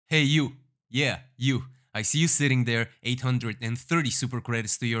Hey you, yeah, you. I see you sitting there, 830 super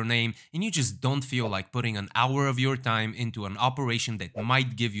credits to your name, and you just don't feel like putting an hour of your time into an operation that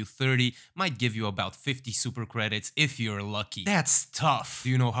might give you 30, might give you about 50 super credits if you're lucky. That's tough. Do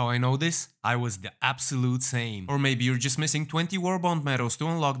you know how I know this? I was the absolute same. Or maybe you're just missing 20 Warbond medals to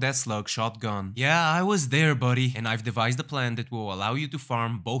unlock that slug shotgun. Yeah, I was there, buddy, and I've devised a plan that will allow you to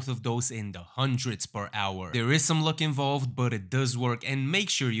farm both of those in the hundreds per hour. There is some luck involved, but it does work, and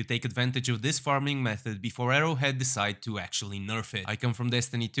make sure you take advantage of this farming method before Arrowhead decide to actually nerf it. I come from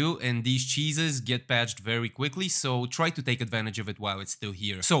Destiny 2, and these cheeses get patched very quickly, so try to take advantage of it while it's still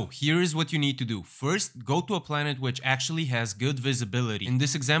here. So here is what you need to do. First, go to a planet which actually has good visibility. In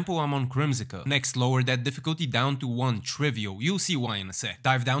this example, I'm on Crimsica. Next, lower that difficulty down to 1, trivial. You'll see why in a sec.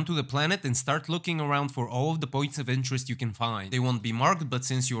 Dive down to the planet and start looking around for all of the points of interest you can find. They won't be marked, but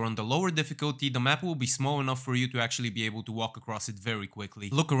since you're on the lower difficulty, the map will be small enough for you to actually be able to walk across it very quickly.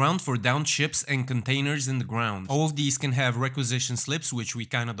 Look around for downed ships and containers in the ground. All of these can have requisition slips, which we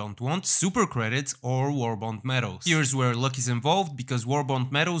kinda don't want, super credits, or Warbond medals. Here's where luck is involved, because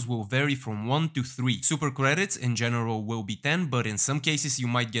Warbond medals will vary from 1 to 3. Super credits in general will be 10, but in some cases you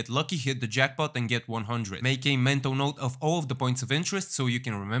might get lucky, hit the jackpot and get 100. Make a mental note of all of the points of interest so you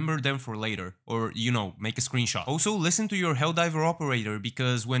can remember them for later, or you know, make a screenshot. Also, listen to your Helldiver operator,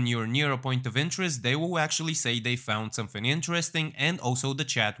 because when you're near a point of interest, they will actually say they found something interesting, and also the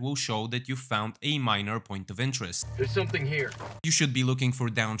chat will show that you found a minor point of interest. There's something here. You should be looking for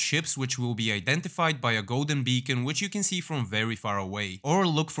downed ships, which will be identified by a golden beacon, which you can see from very far away. Or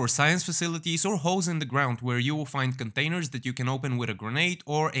look for science facilities or holes in the ground where you will find containers that you can open with a grenade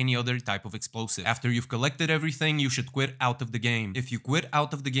or any other type of explosive. After you've collected everything, you should quit out of the game. If you quit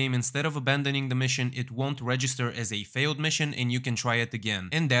out of the game instead of abandoning the mission, it won't register as a failed mission and you can try it again.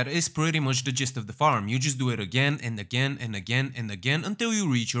 And that is pretty much the gist of the farm. You just do it again and again and again and again until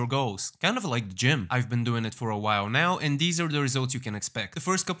you reach your goals. Kind of like the gym. I've been doing it for a while now, and these are the results you can expect. The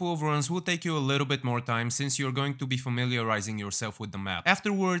first couple of runs will take you a little bit more time since you're going to be familiarizing yourself with the map.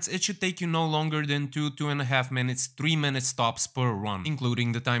 Afterwards, it should take you no longer than 2.5 minutes, 3 minute stops per run,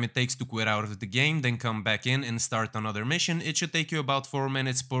 including the time it takes to quit out of the game, then come back in and start another mission. It should take you about 4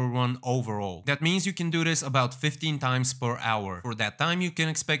 minutes per run overall. That means you can do this about 15 times per hour. For that time, you can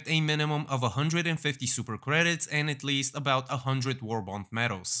expect a minimum of 150 super credits and at least about 100 Warbond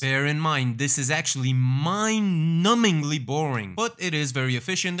medals. Bear in mind, this is actually mind-numbingly boring, but it is very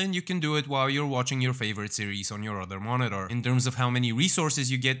efficient and you can do it while you're watching your favorite series on your other monitor. In terms of how many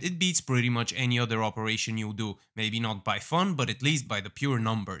resources you get, it beats pretty much any other operation you'll do. Maybe not by fun, but at least by the pure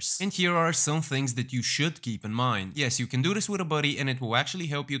numbers. And here are some things that you should keep in mind. Yes, you can do this with a buddy and it will actually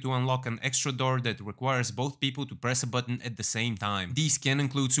help you to unlock an extra door that requires both people to press a button at the same time. These can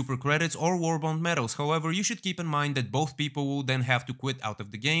include super credits or Warbond medals, however you should keep in mind that both people will then have to quit out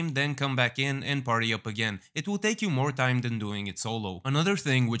of the game, then come back in and party up again. It will take you more time than doing it solo. Another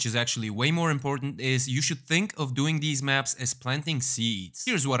thing which is actually way more important is you should think of doing these maps as planting seeds.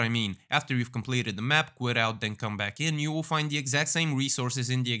 Here's what I mean. After you've completed the map, quit out, then come back in, you will find the exact same resources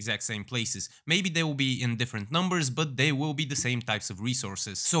in the exact same places. Maybe they will be in different numbers, but they will be the same types of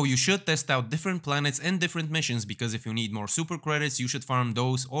resources. So you should test out different planets and different missions, because if you need more super credits, you should farm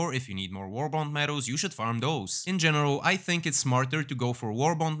those, or if you need more Warbond medals, you should farm those. In general, I think it's smarter to go for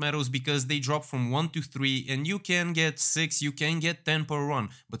Warbond medals because they drop from 1 to 3 and you can get 6, you can get 10 per run,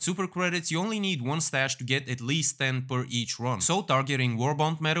 but super credits you only need 1 stash to get at least 10 per each run. So targeting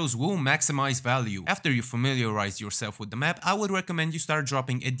Warbond medals will maximize value. After you familiarize yourself with the map, I would recommend you start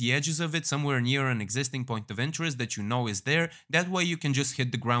dropping at the edges of it somewhere near an existing point of interest that you know is there, that way you can just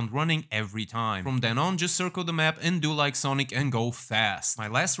hit the ground running every time. From then on, just circle the map and do like Sonic and go fast. My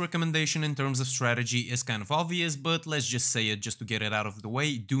last recommendation in terms of strategy is kind of obvious, but let's just say it just to get it out of the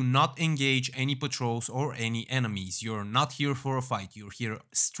way. Do not engage any patrols or any enemies. You're not here for a fight, you're here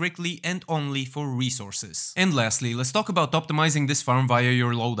strictly and only for resources. And lastly, let's talk about optimizing this farm via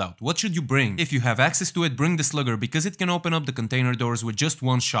your loadout. What should you bring? If you have access to it, bring the slugger because it can open up the container doors with just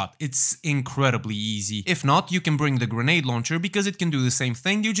 1 shot. It's incredibly easy. If not, you can bring the grenade launcher because it can do the same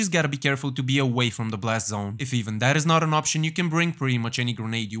thing, you just gotta be careful to be away from the blast zone. If even that is not an option, you can bring pretty much any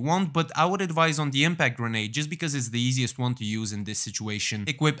grenade you want, but I would advise on the impact grenade just because it's the easiest one to use in this situation.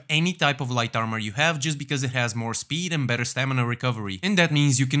 Equip any type of light armor you have just because it has more speed and better stamina recovery, and that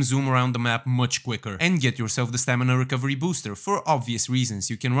means you can zoom around the map much quicker and get yourself the stamina recovery booster. For obvious reasons,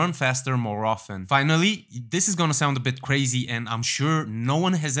 you can run faster more often. Finally, this is gonna sound a bit crazy and I'm sure no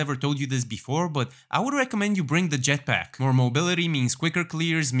one has ever told you this before, but I would recommend you bring the jetpack. More mobility means quicker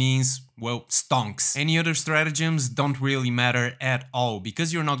clears, means, well, stonks. Any other stratagems don't really matter at all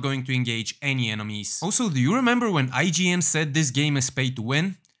because you're not going to engage any enemies. Also, do you remember when IGN said this game is pay to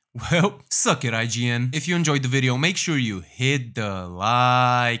win? Well, suck it, IGN. If you enjoyed the video, make sure you hit the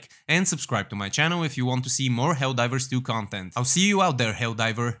like and subscribe to my channel if you want to see more Helldivers 2 content. I'll see you out there,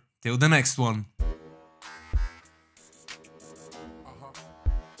 Helldiver. Till the next one.